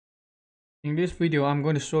In this video, I'm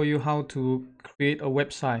going to show you how to create a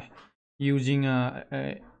website using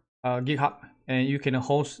GitHub, and you can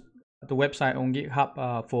host the website on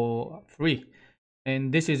GitHub for free.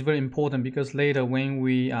 And this is very important because later when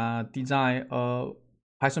we design a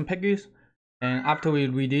Python package, and after we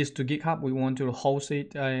release to GitHub, we want to host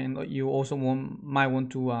it, and you also might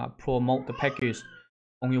want to promote the package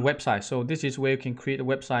on your website. So this is where you can create a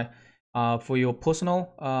website for your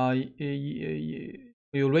personal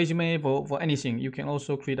your resume, for anything. You can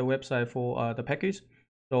also create a website for the package.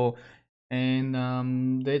 So and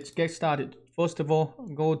let's get started. First of all,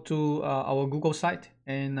 go to our Google site,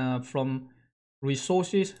 and from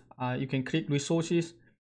resources, you can click resources.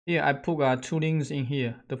 Here I put two links in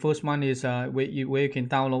here. The first one is where you can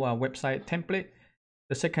download a website template.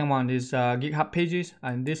 The second one is GitHub Pages,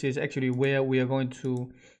 and this is actually where we are going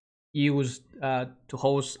to use to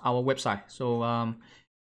host our website. So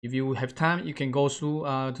if you have time, you can go through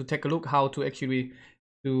to take a look how to actually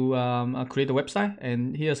create a website,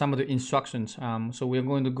 and here are some of the instructions. So we're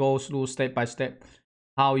going to go through step by step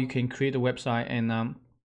how you can create a website, and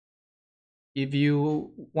if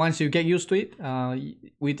you once you get used to it,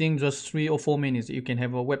 within just 3 or 4 minutes you can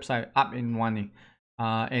have a website up and running,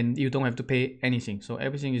 and you don't have to pay anything, so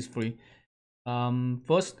everything is free.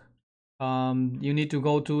 First, you need to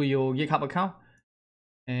go to your GitHub account,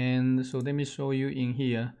 and so let me show you in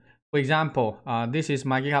here. For example, this is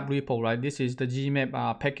my GitHub repo, right? This is the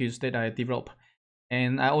Gmap package that I developed,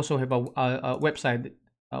 and I also have a website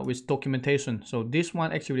with documentation. So this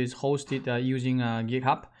one actually is hosted using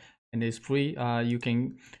GitHub, and it's free. You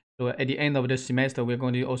can, so at the end of the semester we're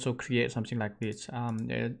going to also create something like this.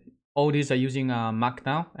 All these are using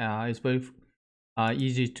Markdown. It's very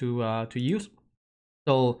easy to use.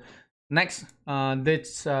 So next,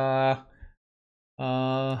 let's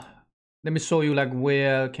let me show you like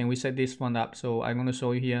where can we set this one up. So I'm going to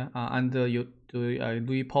show you here under your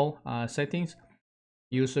repo settings.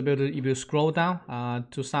 You should be able to, if you scroll down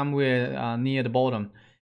to somewhere near the bottom,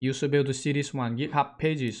 you should be able to see this one, GitHub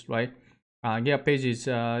Pages, right? GitHub Pages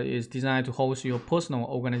is designed to host your personal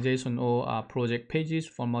organization or project pages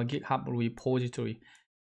from a GitHub repository.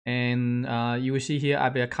 And you will see here I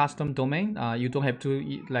have a custom domain. You don't have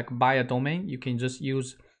to like buy a domain. You can just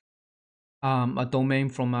use a domain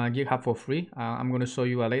from GitHub for free. I'm going to show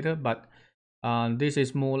you later, but this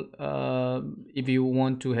is more if you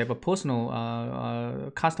want to have a personal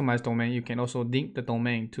customized domain, you can also link the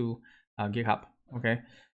domain to GitHub. Okay,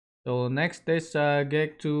 so next let's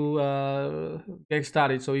get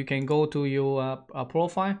started. So you can go to your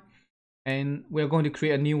profile, and we're going to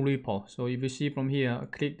create a new repo. So if you see from here,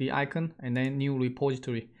 click the icon and then new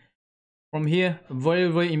repository. From here,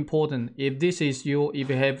 very important, if this is if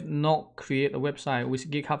you have not created a website with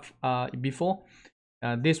GitHub before,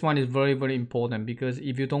 this one is very important, because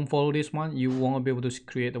if you don't follow this one, you won't be able to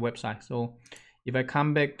create a website. So if I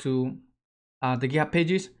come back to the GitHub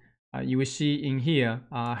Pages, you will see in here,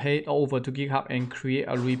 head over to GitHub and create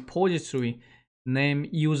a repository name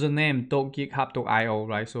username.github.io,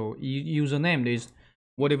 right? So username is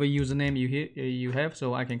whatever username you have.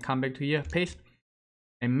 So I can come back to here, paste,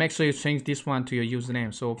 and make sure you change this one to your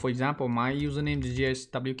username. So for example, my username is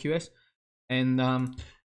GSWQS, and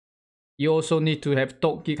you also need to have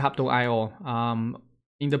 .github.io.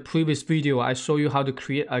 In the previous video, I show you how to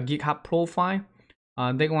create a GitHub profile.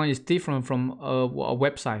 That one is different from a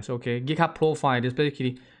website. So, okay, GitHub profile is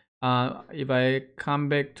basically, if I come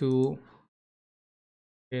back to,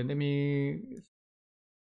 okay, let me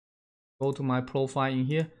go to my profile in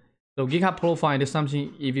here. So GitHub profile is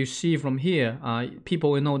something, if you see from here,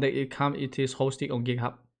 people will know that it is hosted on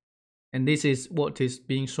GitHub, and this is what is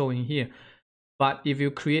being shown in here. But if you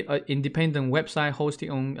create an independent website hosted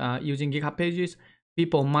on using GitHub Pages,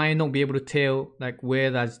 people might not be able to tell like where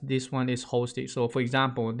does this one is hosted. So for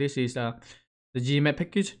example, this is the Gmap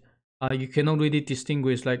package. You cannot really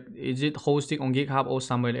distinguish like is it hosted on GitHub or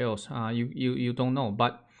somewhere else. You don't know.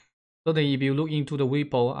 But so then if you look into the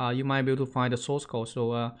repo, you might be able to find the source code.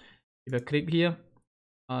 So if I click here,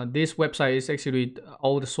 this website is actually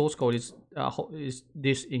all the source code is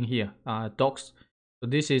this in here, docs. So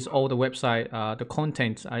this is all the website, the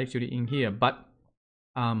contents are actually in here. But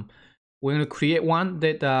we're going to create one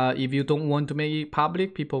that if you don't want to make it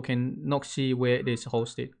public, people can not see where it is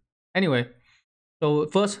hosted. Anyway, so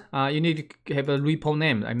first you need to have a repo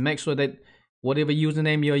name and make sure that whatever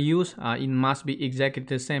username you use, it must be exactly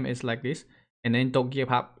the same as like this, and then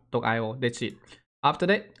 .github.io. That's it. After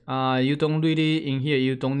that, you don't really in here,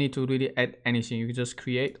 you don't need to really add anything. You can just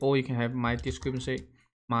create, or you can have my description say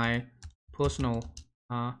my personal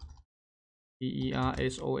personal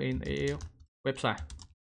website.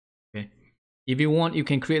 Okay, If you want, you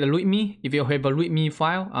can create a readme. If you have a readme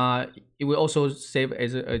file, it will also save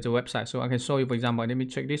as a website. So I can show you, for example, let me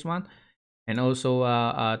check this one, and also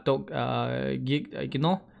talk gig,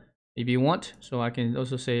 if you want. So I can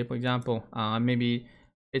also say, for example, maybe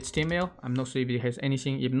HTML. I'm not sure if it has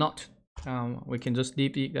anything. If not, we can just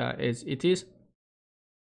leave it as it is.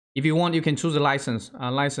 If you want, you can choose a license.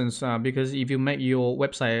 Because if you make your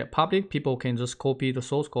website public, people can just copy the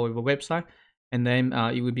source code of a website, and then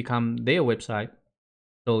it will become their website.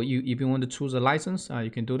 So if you want to choose a license,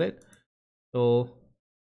 you can do that. So,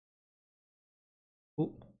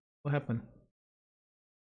 what happened?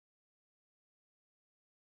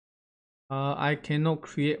 I cannot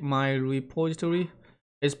create my repository.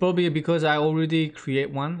 It's probably because I already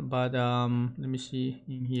create one, but let me see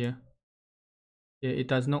in here. Yeah, it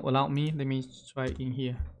does not allow me. Let me try in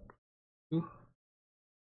here. 2,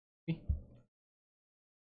 3.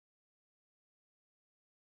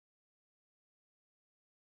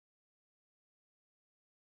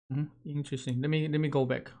 Interesting. Let me go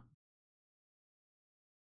back.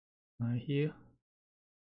 Here,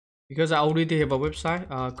 because I already have a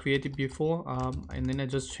website created before, and then I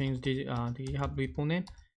just changed the GitHub repo name.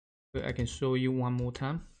 So I can show you one more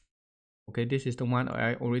time. Okay, this is the one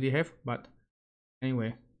I already have, but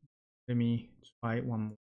anyway, let me try one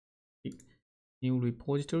more. New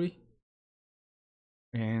repository,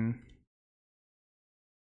 and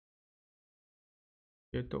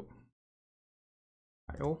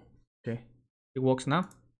GitHub.io. Okay, it works now.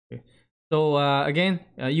 Okay, so again,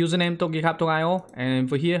 username.github.io, and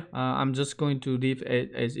for here, I'm just going to leave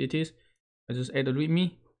it as it is. I just add a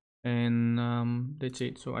readme, and that's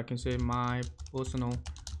it. So I can say my personal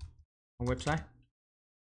website.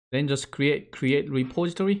 Then just create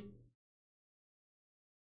repository.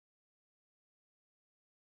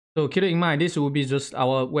 So keep in mind, this will be just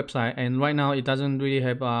our website, and right now it doesn't really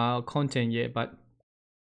have content yet. But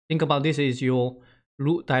think about this is your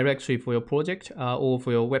root directory for your project or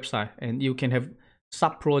for your website, and you can have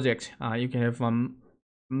sub projects. You can have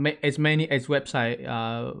as many as website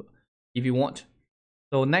if you want.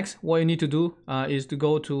 So next, what you need to do is to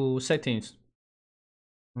go to settings.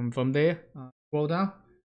 And from there, scroll down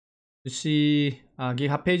to see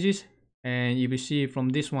GitHub Pages, and you will see from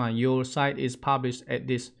this one, your site is published at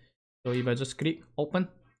this. So if I just click open,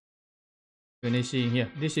 when you see here,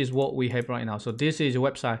 this is what we have right now. So this is your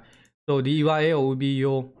website. So the URL will be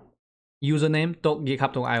your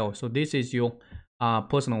username.github.io. So this is your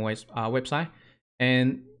personal website,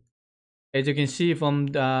 and as you can see from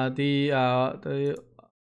the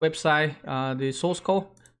website, the source code.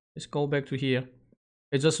 Let's go back to here.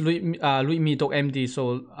 It's just readme.md.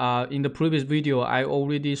 So in the previous video, I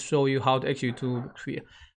already show you how to actually to create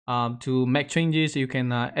to make changes. You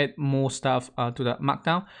can add more stuff to the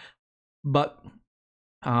markdown. But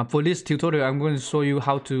for this tutorial, I'm going to show you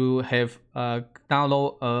how to have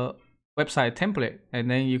download a website template,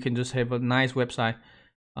 and then you can just have a nice website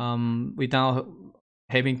without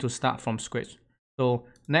having to start from scratch. So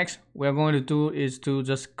next, we're going to do is to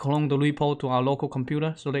just clone the repo to our local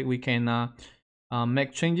computer so that we can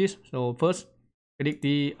make changes. So first, click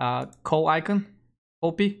the code icon,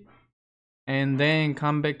 copy, and then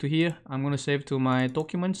come back to here. I'm going to save to my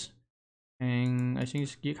documents, and I think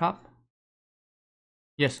it's GitHub.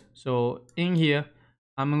 Yes, so in here,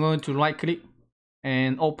 I'm going to right click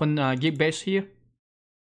and open git bash here.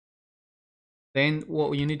 Then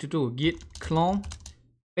what you need to do, git clone,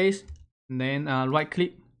 paste, and then right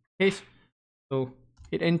click, paste. So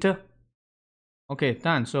hit enter. Okay,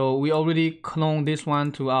 done. So we already cloned this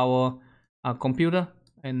one to our computer,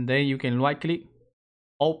 and then you can right click,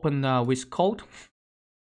 open with code.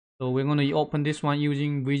 So we're going to open this one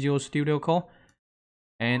using Visual Studio Code.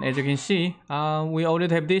 And as you can see, we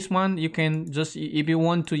already have this one. You can just, if you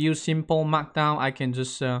want to use simple markdown, I can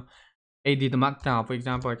just edit the markdown. For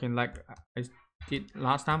example, I can, like I did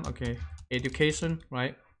last time. Okay, education,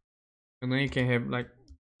 right? And then you can have like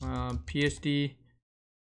PSD,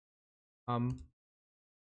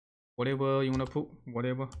 whatever you want to put,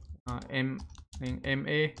 whatever, M and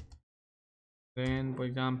MA. Then for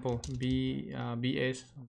example, BS.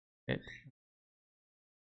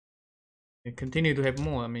 And continue to have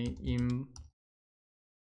more. I mean, in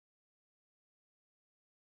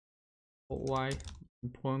Y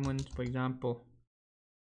employment, for example.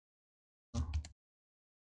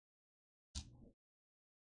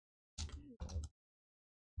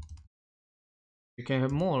 You can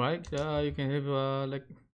have more, right? You can have like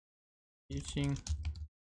teaching. It's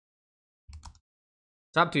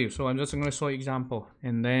up to you. So I'm just going to show example,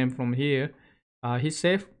 and then from here, hit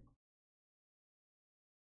save.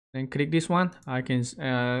 Then click this one. I can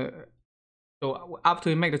So after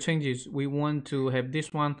we make the changes, we want to have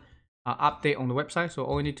this one update on the website. So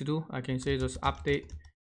all we need to do, I can say just update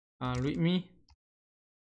readme.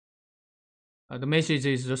 The message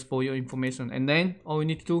is just for your information, and then all you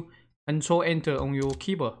need to do, Control Enter on your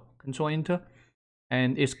keyboard, Control Enter,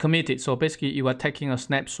 and it's committed. So basically you are taking a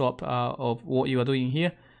snapshot of what you are doing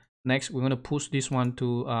here. Next, we're going to push this one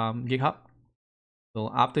to GitHub. So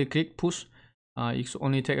after you click push, it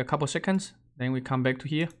only take a couple seconds. Then we come back to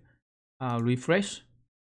here, refresh.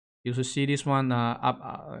 You should see this one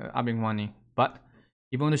up and running. But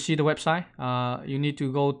if you want to see the website, you need to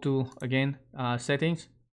go to again settings,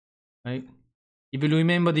 right? If you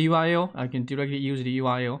remember the URL, I can directly use the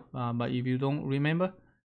URL. But if you don't remember,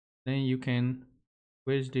 then you can,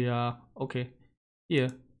 where's the okay, here,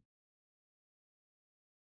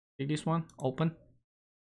 click this one, open,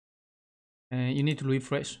 and you need to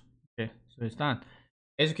refresh. Okay, so it's done.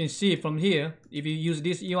 As you can see from here, if you use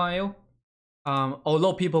this URL,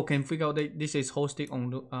 although people can figure out that this is hosted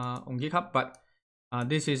on GitHub, but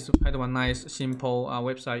this is kind of a nice simple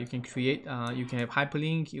website you can create. You can have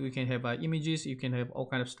hyperlink, you can have images, you can have all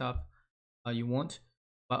kind of stuff you want.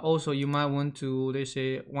 But also you might want to, let's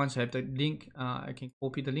say, once I have the link, I can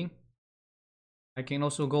copy the link. I can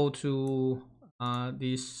also go to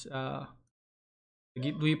this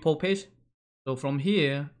Git repo page. So from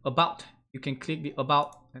here, about, you can click the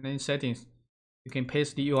about, and then settings. You can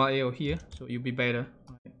paste the URL here, so it'll be better.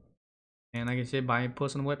 Right? And I can say by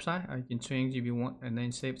personal website, I can change if you want, and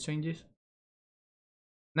then save changes.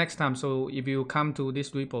 Next time, so if you come to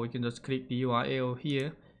this repo, you can just click the URL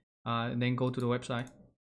here, and then go to the website.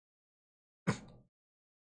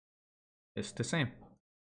 It's the same.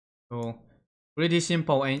 So pretty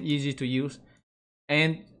simple and easy to use.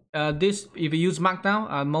 And this, if you use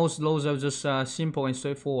Markdown, most loads are just simple and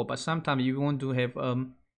straightforward. But sometimes you want to have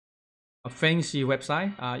a fancy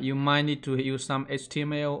website, you might need to use some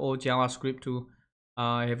HTML or JavaScript to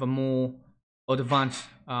have a more advanced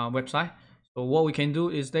website. So what we can do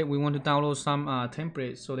is that we want to download some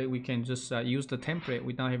templates so that we can just use the template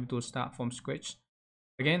without having to start from scratch.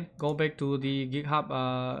 Again, go back to the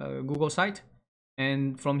GitHub Google site,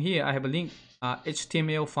 and from here I have a link,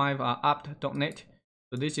 html5 app.net.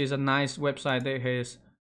 So this is a nice website that has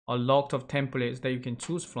a lot of templates that you can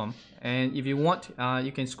choose from. And if you want,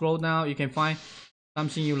 you can scroll down, you can find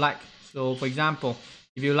something you like. So for example,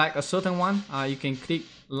 if you like a certain one, you can click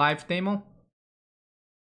live demo,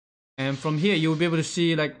 and from here you will be able to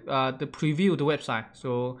see like the preview of the website.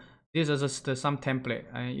 So this is just some template.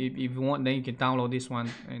 If you want, then you can download this one,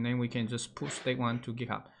 and then we can just push that one to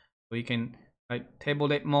GitHub. So you can like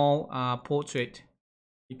tablet mode, portrait.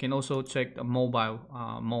 You can also check the mobile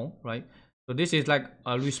mode, right? So this is like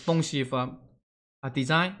a responsive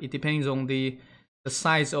design. It depends on the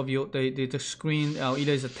size of your the screen,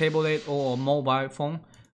 either it's a tablet or a mobile phone.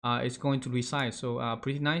 It's going to resize. So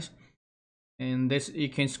pretty nice. And this, you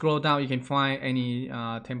can scroll down, you can find any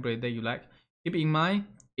template that you like. Keep in mind,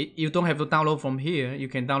 you don't have to download from here. You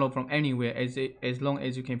can download from anywhere as long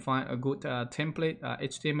as you can find a good template,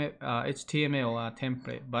 HTML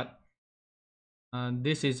template. But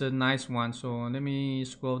this is a nice one. So let me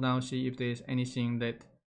scroll down, see if there's anything that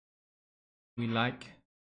we like.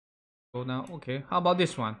 Scroll down. Okay, how about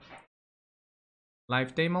this one?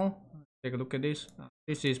 Live demo. Take a look at this.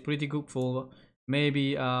 This is pretty good for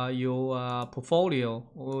maybe your portfolio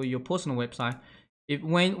or your personal website.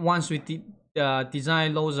 Once we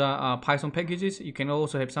design those Python packages, you can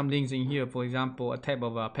also have some links in here. For example, a tab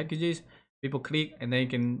of packages. People click and then you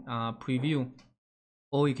can preview,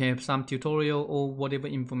 or you can have some tutorial or whatever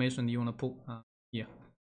information you want to put here.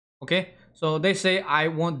 Okay, so they say I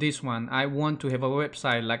want this one. I want to have a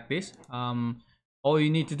website like this. All you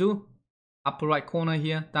need to do, upper right corner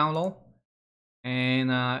here, download,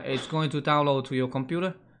 and it's going to download to your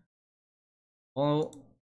computer. Or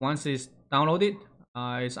once it's downloaded,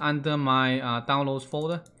 it's under my downloads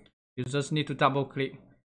folder. You just need to double click,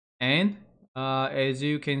 and as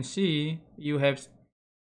you can see, you have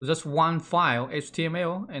just one file,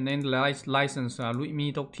 HTML, and then license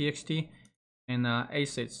readme.txt and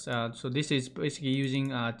assets. So this is basically using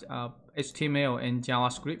HTML and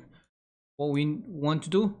JavaScript. What we want to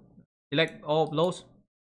do, select all of those,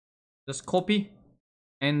 just copy,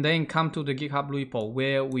 and then come to the GitHub repo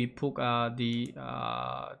where we put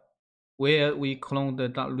where we cloned the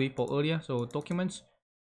repo earlier. So documents,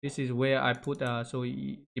 this is where I put so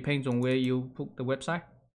it depends on where you put the website,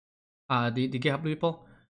 the GitHub repo.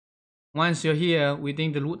 Once you're here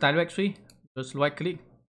within the root directory, just right click,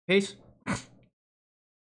 paste,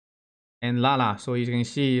 and voila. So you can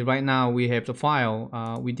see right now we have the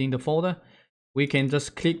file within the folder. We can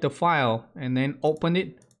just click the file and then open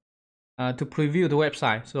it, to preview the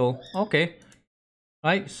website. So okay,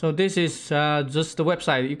 right, so this is just the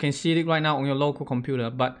website. You can see it right now on your local computer,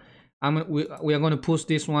 but we are going to push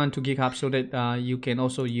this one to GitHub so that you can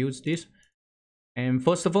also use this. And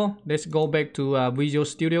first of all, let's go back to Visual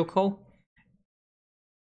Studio Code.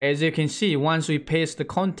 As you can see, once we paste the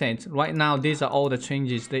content, right now these are all the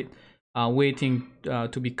changes that are waiting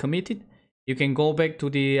to be committed. You can go back to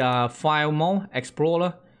the file mode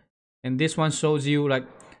explorer, and this one shows you like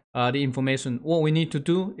the information. What we need to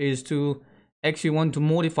do is to actually want to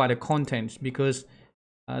modify the contents, because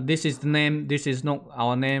this is the name, this is not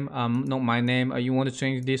our name, not my name. You want to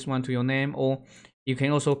change this one to your name, or you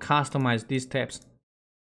can also customize these tabs.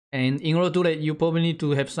 And in order to do that, you probably need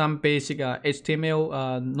to have some basic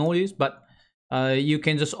HTML knowledge, but you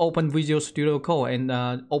can just open Visual Studio Code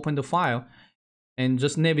and open the file and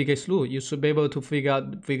just navigate through. You should be able to figure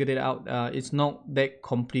it out. It's not that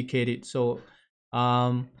complicated. So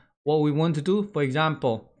what we want to do, for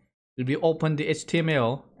example, if you open the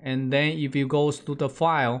HTML, and then if you go to the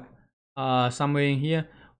file somewhere in here,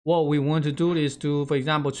 what we want to do is to, for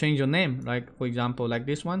example, change your name, like for example like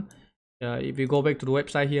this one. If you go back to the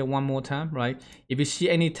website here one more time, right, if you see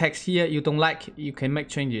any text here you don't like, you can make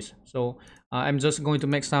changes. So I'm just going to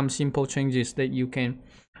make some simple changes that you can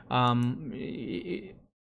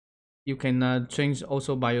change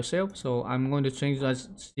also by yourself. So I'm going to change,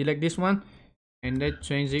 select this one and then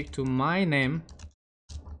change it to my name.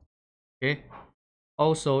 Okay,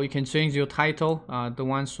 also you can change your title, the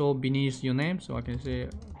one show beneath your name. So I can say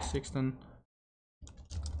assistant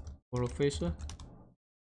professor.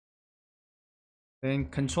 Then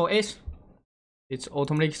Control S, it's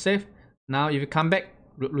automatically saved. Now if you come back,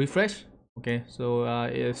 refresh. Okay, so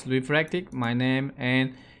it's reflected my name,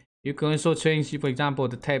 and you can also change, for example,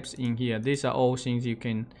 the tabs in here. These are all things you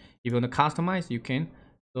can, if you want to customize, you can.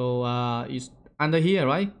 So it's under here,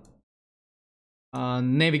 right?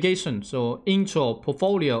 Navigation. So intro,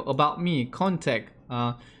 portfolio, about me, contact.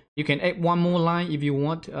 You can add one more line if you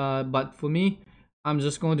want, but for me, I'm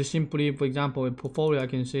just going to simply, for example, in portfolio, I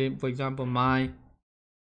can say, for example, my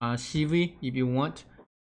CV if you want,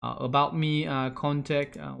 about me,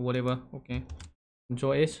 contact, whatever. Okay,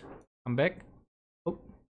 Control S, come back. Oh,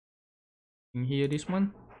 in here, this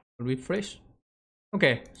one, refresh.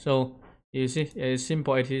 Okay, so you see, as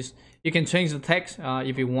simple as it is. You can change the text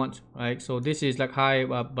if you want, right? So this is like hi,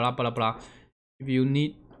 blah blah blah. If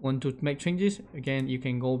you want to make changes, again, you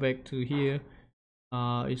can go back to here.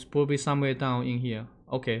 It's probably somewhere down in here.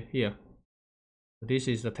 Okay, here. This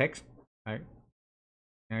is the text, right?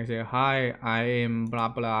 And I say hi, I am blah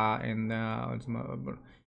blah, and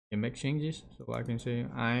can make changes. So I can say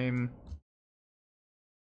I'm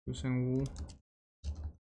Sang Woo.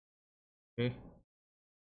 Okay.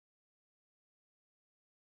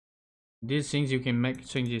 These things you can make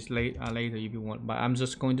changes later if you want, but I'm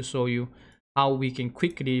just going to show you how we can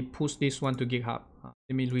quickly push this one to GitHub.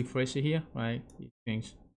 Let me refresh it here, right? These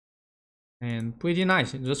things. And pretty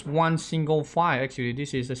nice, just one single file. Actually,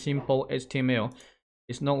 this is a simple HTML.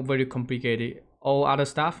 It's not very complicated. All other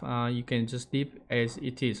stuff you can just leave as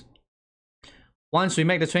it is. Once we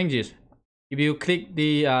make the changes, if you click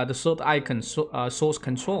the search icon, source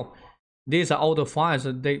control, these are all the files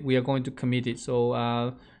that we are going to commit it.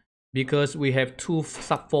 So because we have two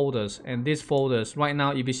subfolders, and these folders right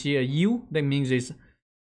now, if you see a U, that means it's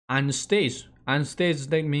unstaged. Unstaged,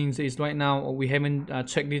 that means it's right now we haven't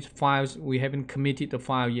checked these files, we haven't committed the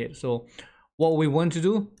file yet. So what we want to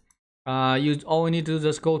do, you all need to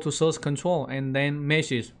just go to source control and then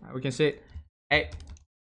meshes. We can say add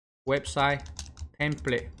website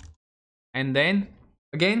template, and then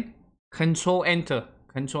again control enter.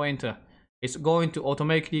 It's going to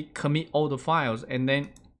automatically commit all the files and then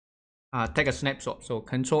take a snapshot. So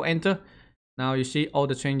control enter. Now you see all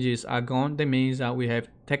the changes are gone. That means that we have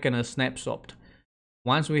taken a snapshot.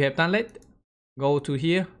 Once we have done that, go to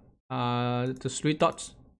here, the three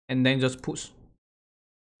dots, and then just push.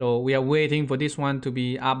 So we are waiting for this one to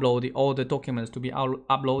be uploaded, all the documents to be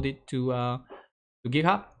uploaded to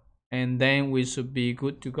GitHub, and then we should be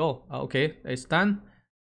good to go. Okay, it's done.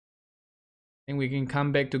 And we can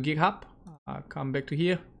come back to GitHub, come back to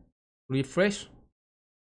here, refresh.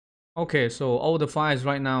 Okay, so all the files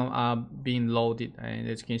right now are being loaded, and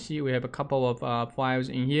as you can see, we have a couple of files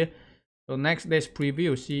in here. So next, let's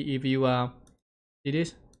preview, see if you see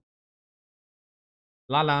this.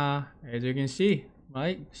 As you can see,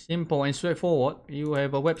 right, simple and straightforward. You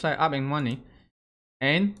have a website up and running,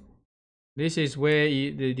 and this is where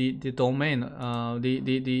the domain,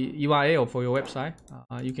 the URL for your website.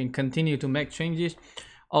 You can continue to make changes.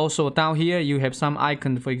 Also down here, you have some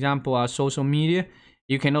icons, for example, social media.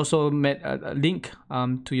 You can also make a link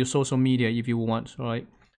to your social media if you want. Right?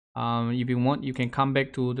 If you want, you can come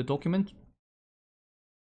back to the document,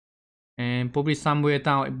 and probably somewhere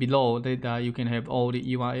down below that you can have all the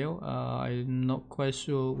URL. I'm not quite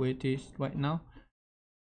sure where it is right now.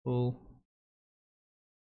 So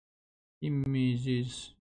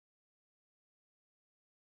images.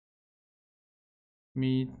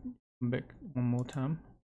 Me come back one more time.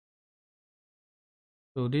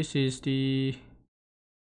 So this is the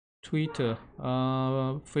Twitter,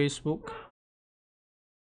 Facebook.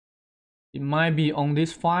 It might be on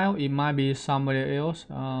this file, it might be somewhere else.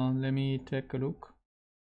 Let me take a look.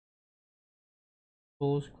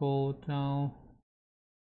 Go down.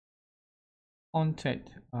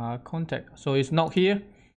 Contact. So it's not here.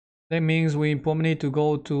 That means we probably need to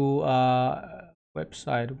go to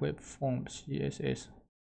website, web forms, CSS.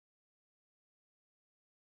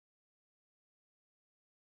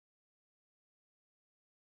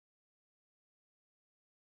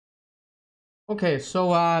 Okay,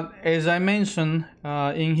 so as I mentioned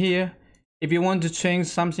in here, if you want to change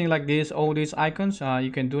something like this, all these icons,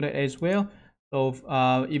 you can do that as well. So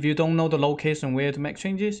if you don't know the location where to make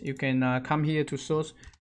changes, you can come here to source.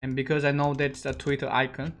 And because I know that's a Twitter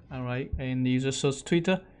icon, all right, and you just search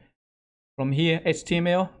Twitter. From here,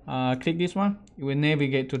 HTML, click this one, you will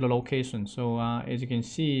navigate to the location. So as you can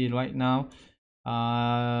see right now,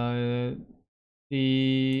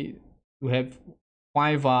 we have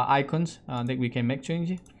 5 icons that we can make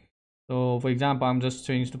changes. So for example, I'm just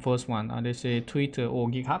changing the first one. Let's say Twitter or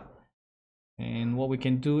GitHub. And what we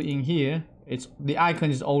can do in here, it's the icon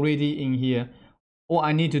is already in here. All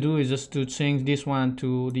I need to do is just to change this one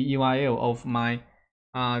to the URL of my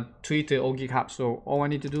Twitter or GitHub. So all I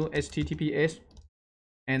need to do HTTPS,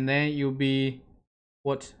 and then you'll be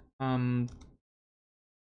what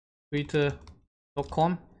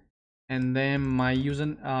twitter.com, and then my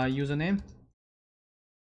username.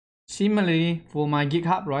 Similarly for my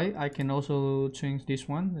GitHub, right, I can also change this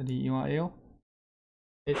one, the URL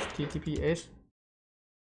HTTPS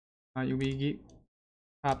you'll be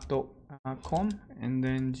github.com, and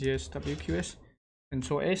then GSWQS,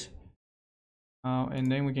 Control S, and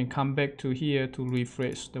then we can come back to here to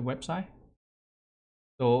refresh the website.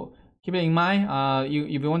 So keep it in mind,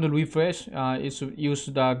 if you want to refresh, you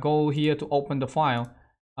should go here to open the file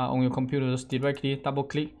on your computer. Just directly double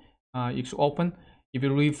click, it should open. If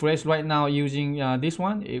you refresh right now using this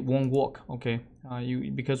one, it won't work. Okay,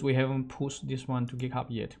 because we haven't pushed this one to GitHub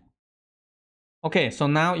yet. Okay, so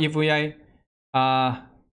now if we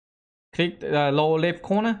click the lower left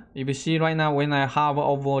corner, if you see right now when I hover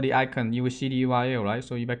over the icon, you will see the URL, right?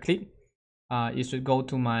 So if I click, it should go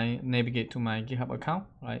to navigate to my GitHub account,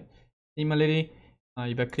 right? Similarly,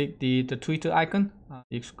 if I click the Twitter icon,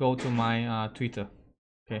 it should go to my Twitter.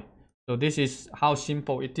 Okay, so this is how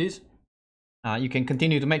simple it is. You can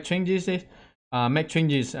continue to make changes,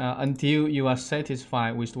 until you are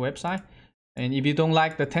satisfied with the website. And if you don't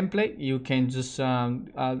like the template, you can just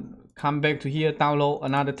come back to here, download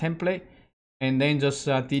another template, and then just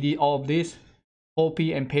delete all of this,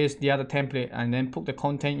 copy and paste the other template, and then put the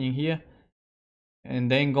content in here,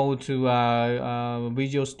 and then go to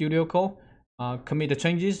Visual Studio Code, commit the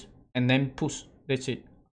changes, and then push. That's it.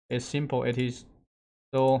 As simple as it is.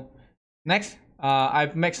 So next,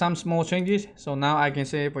 I've made some small changes. So now I can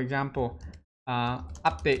say, for example,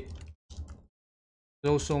 update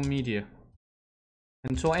social media.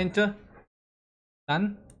 Control Enter.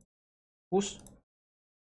 Done. Push.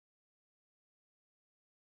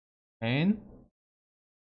 And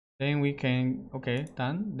then we can, okay,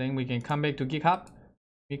 done. Then we can come back to GitHub.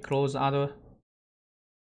 We close other.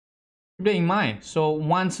 Keep that in mind. So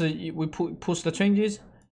once we push the changes,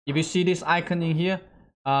 if you see this icon in here,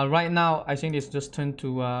 right now I think it's just turned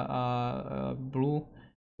to blue.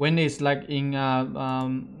 When it's like in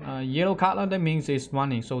yellow color, that means it's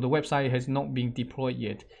running. So the website has not been deployed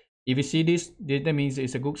yet. If you see this, that means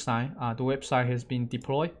it's a good sign. The website has been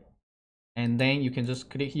deployed, and then you can just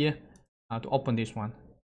click here to open this one.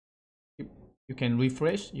 You can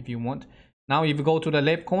refresh if you want. Now if you go to the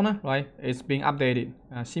left corner, right, it's being updated.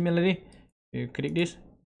 Similarly, you click this,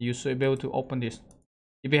 you should be able to open this.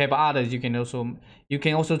 If you have others, you can also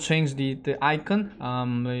change the icon.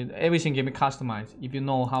 Everything can be customized if you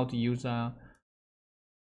know how to use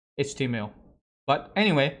HTML. But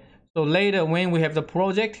anyway, so later when we have the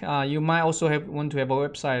project, you might also want to have a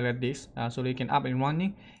website like this, so they can up and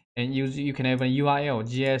running, and you can have a URL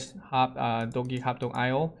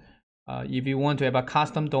gshub.github.io. If you want to have a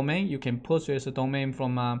custom domain, you can purchase a domain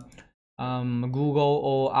from Google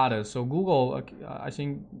or others. So Google, I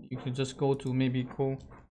think you can just go to maybe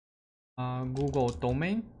Google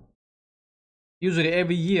domain. Usually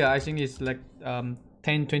every year I think it's like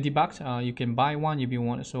 10-20 bucks. You can buy one if you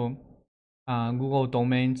want. So Google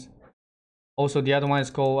domains. Also the other one is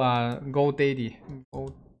called GoDaddy.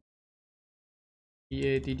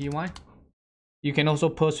 GoDaddy. You can also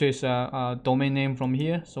purchase a domain name from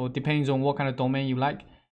here. So it depends on what kind of domain you like.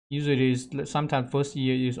 Usually sometimes first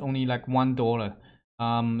year is only like $1.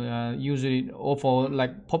 Usually, or for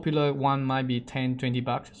like popular one might be 10-20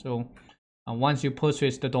 bucks. So once you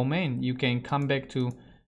purchase the domain, you can come back to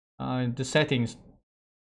the settings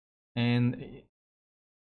and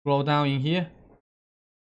scroll down in here.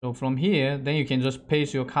 So from here, then you can just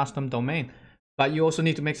paste your custom domain, but you also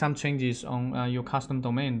need to make some changes on your custom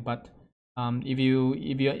domain. But if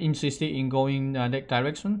you're interested in going that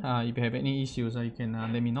direction, if you have any issues, you can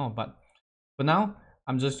let me know. But for now,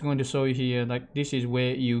 I'm just going to show you here, like this is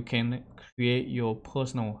where you can create your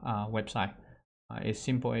personal website, as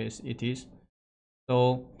simple as it is.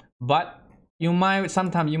 So, but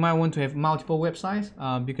sometimes you might want to have multiple websites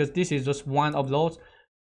because this is just one of those.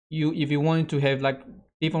 If you want to have like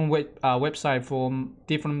different website for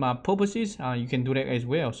different purposes, you can do that as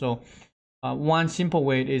well. So one simple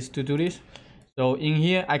way is to do this. So in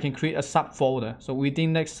here I can create a subfolder. So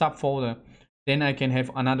within that subfolder, then I can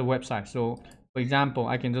have another website. So for example,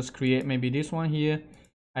 I can just create maybe this one here.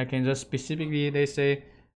 I can just specifically, they say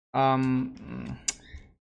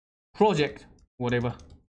project whatever,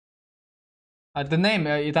 the name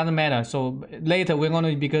it doesn't matter. So later we're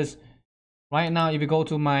gonna, because right now, if you go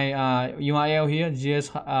to my URL here,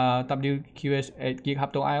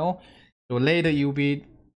 gswqs@github.io, so later you'll be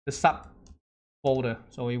the subfolder.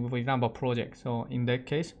 So it will, for example, project. So in that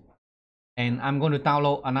case, and I'm going to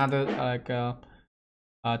download another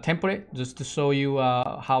template just to show you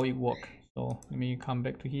how it works. So let me come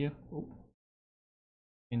back to here.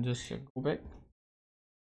 And just go back.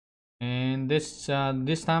 And this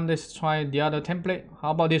time, let's try the other template.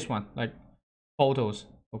 How about this one, like photos?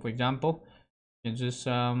 So for example, you just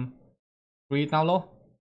re-download.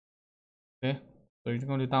 Okay, so it's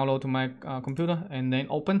going to download to my computer and then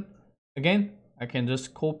open again. I can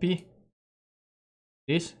just copy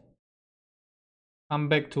this, come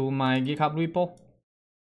back to my GitHub repo.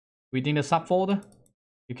 Within the subfolder,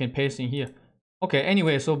 you can paste in here. Okay,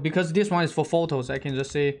 anyway, so because this one is for photos, I can just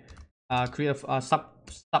say create a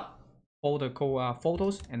subfolder called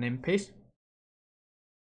photos and then paste.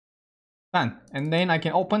 Done. And then I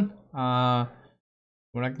can open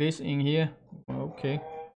like this in here. Okay,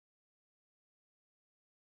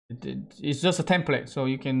 it's just a template, so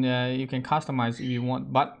you can customize if you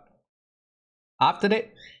want. But after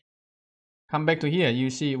that, come back to here, you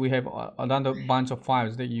see we have another bunch of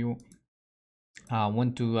files that you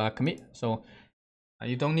want to commit. So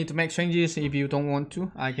you don't need to make changes if you don't want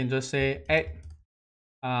to. I can just say add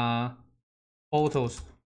photos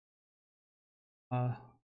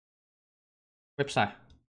website,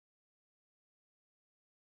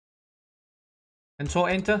 Control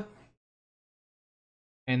Enter,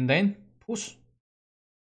 and then push.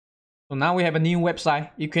 So now we have a new website.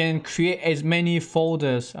 You can create as many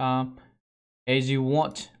folders as you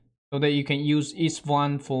want, so that you can use each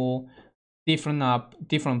one for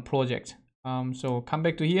different projects. So come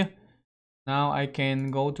back to here. Now I can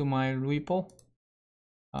go to my repo,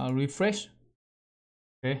 refresh.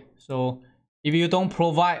 Okay, so if you don't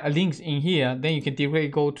provide links in here, then you can directly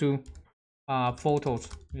go to photos.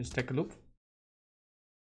 Let's take a look.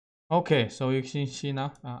 Okay, so you can see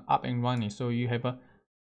now up and running. So you have a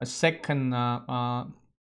second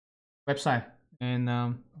website, and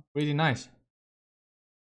really nice.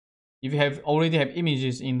 If you already have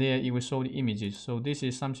images in there, it will show the images. So this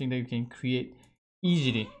is something that you can create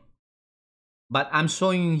easily. But I'm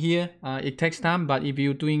showing here, it takes time. But if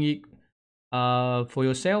you're doing it for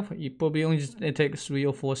yourself, it probably only takes 3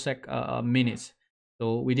 or 4 minutes.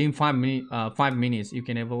 So within 5 minutes, you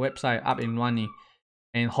can have a website up and running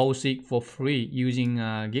and host it for free using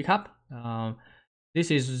GitHub. This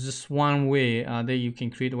is just one way that you can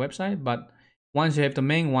create a website. But once you have the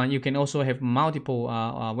main one, you can also have multiple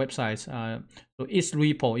websites. So each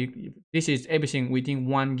repo, this is everything within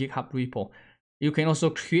one GitHub repo. You can also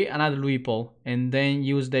create another repo and then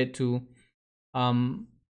use that to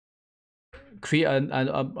create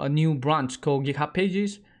a new branch called GitHub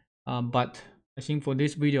Pages. But I think for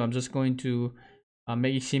this video, I'm just going to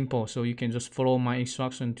make it simple, so you can just follow my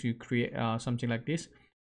instruction to create something like this.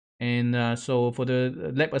 And so for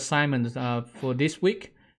the lab assignment for this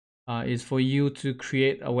week is for you to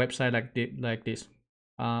create a website like this.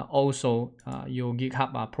 Also your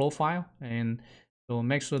GitHub profile, and so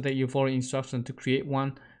make sure that you follow instruction to create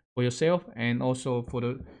one for yourself, and also for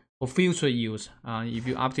the for future use. If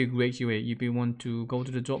you after you graduate, if you want to go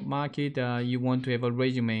to the job market, you want to have a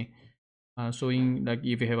resume showing, like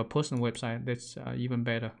if you have a personal website, that's even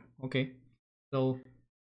better. Okay, so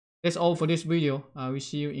that's all for this video. We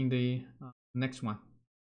see you in the next one.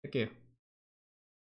 Take care.